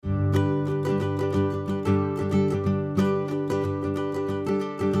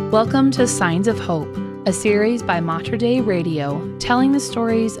Welcome to Signs of Hope, a series by Mater Dei Radio telling the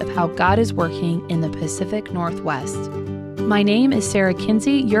stories of how God is working in the Pacific Northwest. My name is Sarah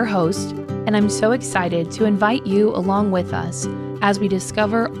Kinsey, your host, and I'm so excited to invite you along with us as we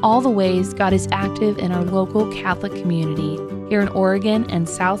discover all the ways God is active in our local Catholic community here in Oregon and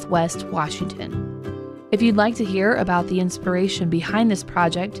Southwest Washington. If you'd like to hear about the inspiration behind this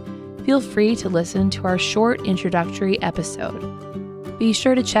project, feel free to listen to our short introductory episode. Be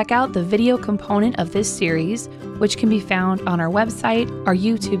sure to check out the video component of this series, which can be found on our website, our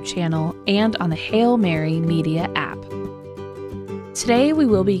YouTube channel, and on the Hail Mary Media app. Today, we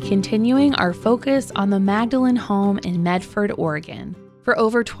will be continuing our focus on the Magdalene home in Medford, Oregon. For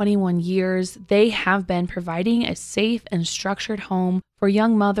over 21 years, they have been providing a safe and structured home for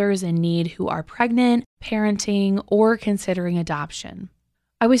young mothers in need who are pregnant, parenting, or considering adoption.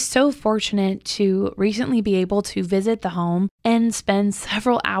 I was so fortunate to recently be able to visit the home and spend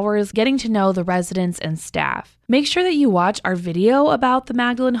several hours getting to know the residents and staff. Make sure that you watch our video about the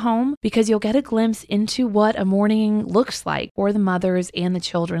Magdalene home because you'll get a glimpse into what a morning looks like for the mothers and the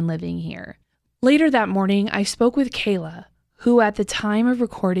children living here. Later that morning, I spoke with Kayla, who at the time of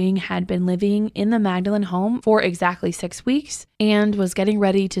recording had been living in the Magdalene home for exactly 6 weeks and was getting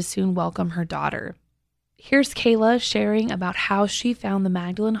ready to soon welcome her daughter. Here's Kayla sharing about how she found the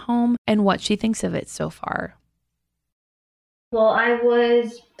Magdalene home and what she thinks of it so far. Well, I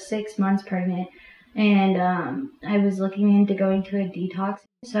was 6 months pregnant and I was looking into going to a detox,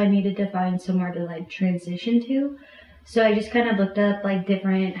 so I needed to find somewhere to transition to. So I just kind of looked up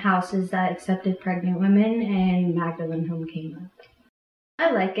different houses that accepted pregnant women, and Magdalene home came up. I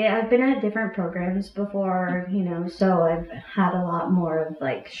like it. I've been at different programs before, so I've had a lot more of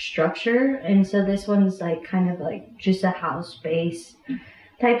structure. And so this one's just a house base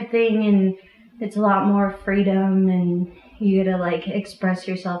type of thing. And it's a lot more freedom, and you get to express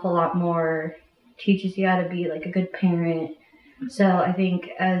yourself a lot more, teaches you how to be a good parent. So I think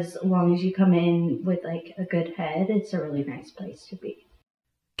as long as you come in with a good head, it's a really nice place to be.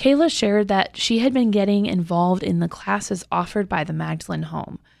 Kayla shared that she had been getting involved in the classes offered by the Magdalene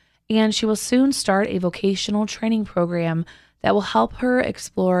home, and she will soon start a vocational training program that will help her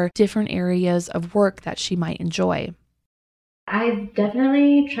explore different areas of work that she might enjoy. I've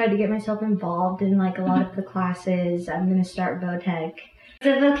definitely tried to get myself involved in a lot of the classes. I'm going to start VoTech. It's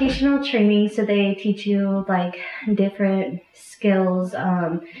a vocational training, so they teach you different skills.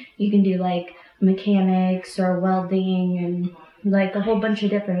 You can do mechanics or welding and a whole bunch of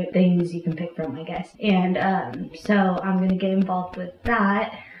different things you can pick from, I guess. And so I'm going to get involved with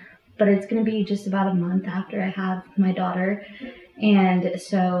that, but it's going to be just about a month after I have my daughter. And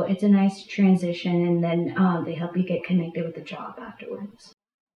so it's a nice transition, and then they help you get connected with the job afterwards.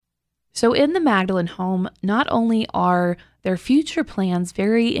 So in the Magdalene home, not only are their future plans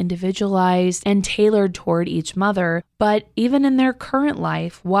very individualized and tailored toward each mother, but even in their current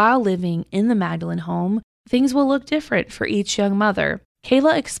life while living in the Magdalene home, things will look different for each young mother.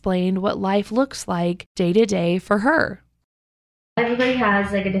 Kayla explained what life looks like day to day for her. Everybody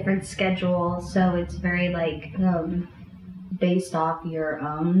has a different schedule, so it's very based off your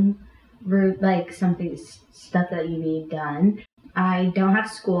own route, stuff that you need done. I don't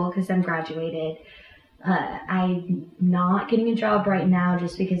have school because I'm graduated. I'm not getting a job right now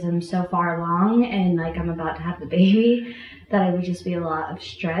just because I'm so far along and I'm about to have the baby that it would just be a lot of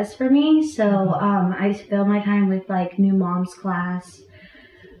stress for me. So I fill my time with new mom's class.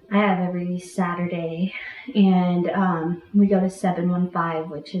 I have every Saturday, and we go to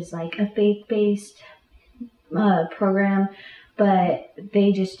 715, which is a faith-based program, but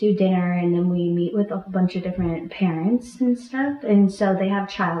they just do dinner, and then we meet with a bunch of different parents and stuff. And so they have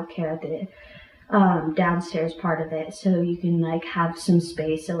childcare at the downstairs part of it, so you can have some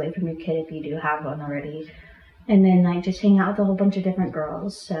space away from your kid if you do have one already. And then just hang out with a whole bunch of different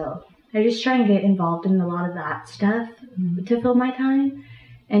girls. So I just try and get involved in a lot of that stuff to fill my time.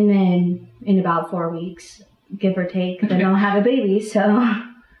 And then in about 4 weeks, give or take, then I'll have a baby. So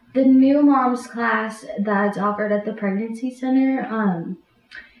the new mom's class that's offered at the pregnancy center,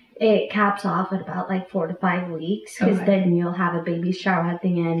 it caps off at about 4 to 5 weeks, because then you'll have a baby shower at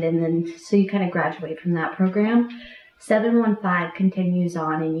the end, and then so you kind of graduate from that program. 715 continues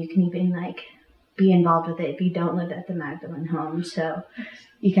on, and you can even be involved with it if you don't live at the Magdalene home. So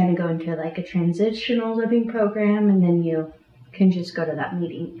you kind of go into a transitional living program, and then you can just go to that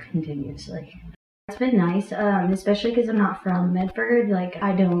meeting continuously. It's been nice, especially because I'm not from Medford.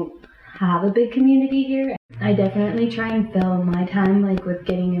 I don't have a big community here. I definitely try and fill my time with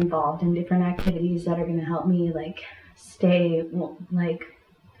getting involved in different activities that are going to help me stay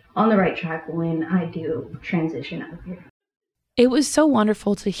on the right track when I do transition out of here. It was so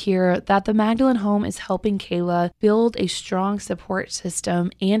wonderful to hear that the Magdalene home is helping Kayla build a strong support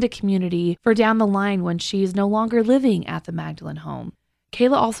system and a community for down the line when she is no longer living at the Magdalene home.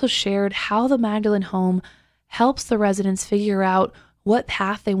 Kayla also shared how the Magdalene home helps the residents figure out what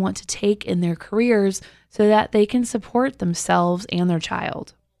path they want to take in their careers so that they can support themselves and their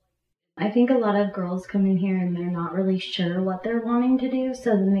child. I think a lot of girls come in here and they're not really sure what they're wanting to do,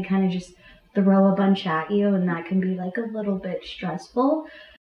 so then they kind of just throw a bunch at you, and that can be like a little bit stressful.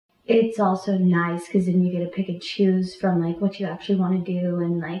 It's also nice because then you get to pick and choose from like what you actually want to do,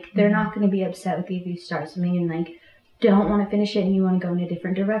 and like they're not going to be upset with you if you start something and like don't want to finish it and you want to go in a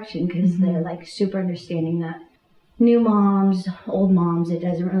different direction, because they're like super understanding that new moms, old moms, it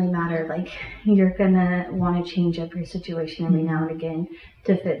doesn't really matter. Like you're gonna want to change up your situation every now and again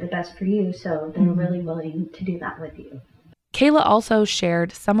to fit the best for you, so they're really willing to do that with you. Kayla also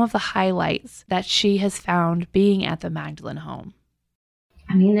shared some of the highlights that she has found being at the Magdalene home.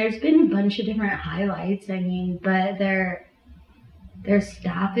 I mean, there's been a bunch of different highlights, but their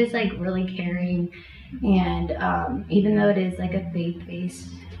staff is like really caring, and even though it is like a faith-based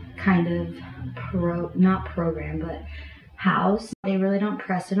kind of not program, but house, they really don't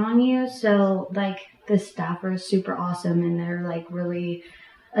press it on you. So like the staff are super awesome, and they're like really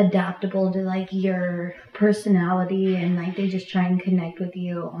adaptable to like your personality, and like they just try and connect with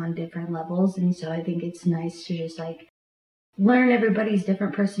you on different levels. And so I think it's nice to just like learn everybody's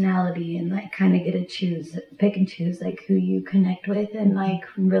different personality and like kind of get to pick and choose like who you connect with, and like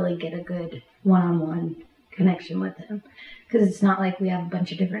really get a good one-on-one connection with them, because it's not like we have a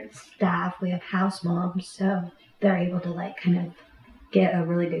bunch of different staff. We have house moms, so they're able to like kind of get a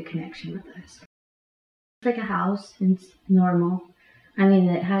really good connection with us. It's like a house, it's normal. I mean,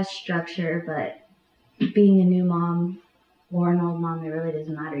 it has structure, but being a new mom or an old mom, it really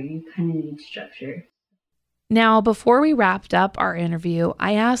doesn't matter. You kind of need structure. Now, before we wrapped up our interview,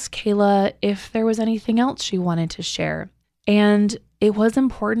 I asked Kayla if there was anything else she wanted to share. And it was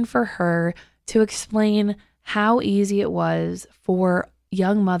important for her to explain how easy it was for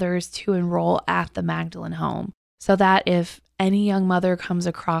young mothers to enroll at the Magdalene home, so that if any young mother comes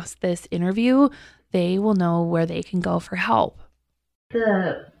across this interview, they will know where they can go for help.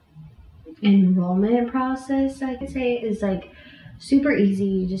 The enrollment process, I could say, is like super easy.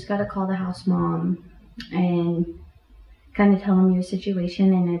 You just got to call the house mom and kind of tell them your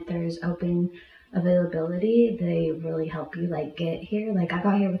situation, and if there's open availability, they really help you like get here. Like I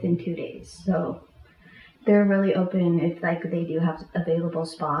got here within 2 days, so they're really open if like they do have available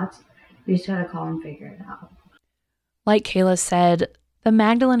spots. You just got to call and figure it out. Like Kayla said, the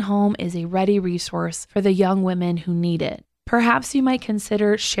Magdalene home is a ready resource for the young women who need it. Perhaps you might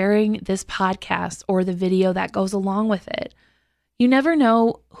consider sharing this podcast or the video that goes along with it. You never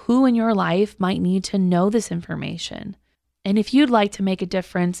know who in your life might need to know this information. And if you'd like to make a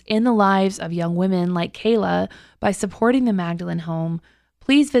difference in the lives of young women like Kayla by supporting the Magdalene home,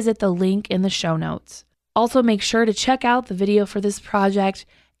 please visit the link in the show notes. Also, make sure to check out the video for this project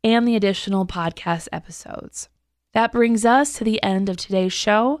and the additional podcast episodes. That brings us to the end of today's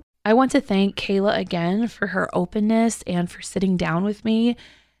show. I want to thank Kayla again for her openness and for sitting down with me,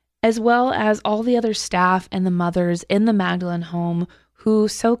 as well as all the other staff and the mothers in the Magdalene home who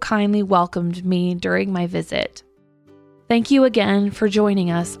so kindly welcomed me during my visit. Thank you again for joining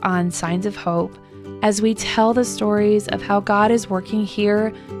us on Signs of Hope as we tell the stories of how God is working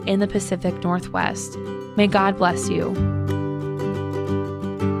here in the Pacific Northwest. May God bless you.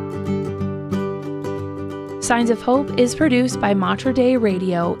 Signs of Hope is produced by Mater Dei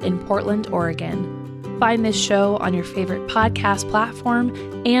Radio in Portland, Oregon. Find this show on your favorite podcast platform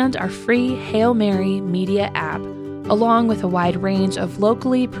and our free Hail Mary media app, along with a wide range of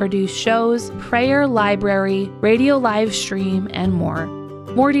locally produced shows, prayer library, radio live stream, and more.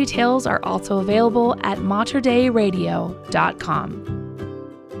 More details are also available at materdeiradio.com.